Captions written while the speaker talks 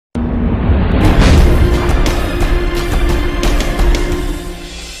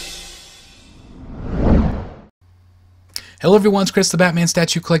Hello everyone, it's Chris the Batman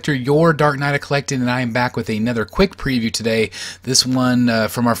Statue Collector, your Dark Knight of Collecting, and I am back with another quick preview today. This one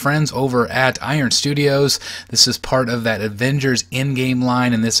from our friends over at Iron Studios. This is part of that Avengers Endgame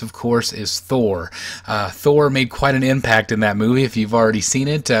line, and this of course is Thor. Thor made quite an impact in that movie if you've already seen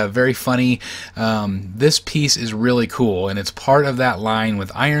it. Very funny. This piece is really cool, and it's part of that line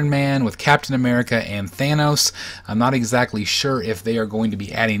with Iron Man, with Captain America, and Thanos. I'm not exactly sure if they are going to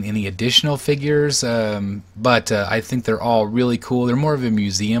be adding any additional figures, but I think they're all really cool. They're more of a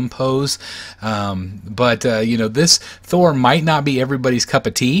museum pose, but you know, this Thor might not be everybody's cup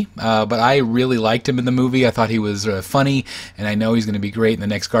of tea, but I really liked him in the movie. I thought he was funny, and I know he's going to be great in the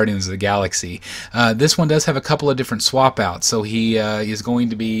next Guardians of the Galaxy. This one does have a couple of different swap outs, so he is going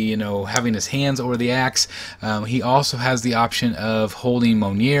to be, you know, having his hands over the axe. He also has the option of holding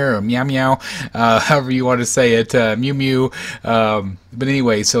Mjolnir or Meow Meow, however you want to say it, Mew Mew. But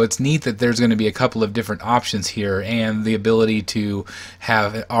anyway, so it's neat that there's going to be a couple of different options here, and the ability to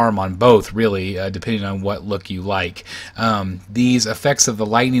have an arm on both, really, depending on what look you like. These effects of the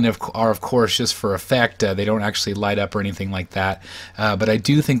lightning are, of course, just for effect. They don't actually light up or anything like that. But I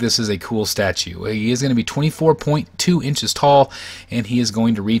do think this is a cool statue. He is going to be 24.2 inches tall, and he is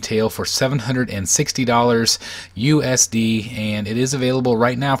going to retail for $760 USD, and it is available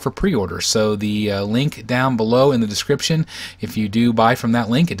right now for pre-order. So the link down below in the description, if you do buy from that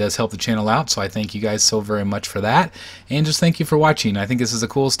link, it does help the channel out, so I thank you guys so very much for that, and just thank you for watching. I think this is a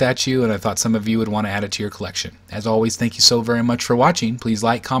cool statue, and I thought some of you would want to add it to your collection. As always, thank you so very much for watching. Please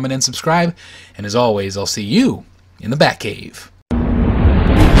like, comment, and subscribe, and as always, I'll see you in the Batcave.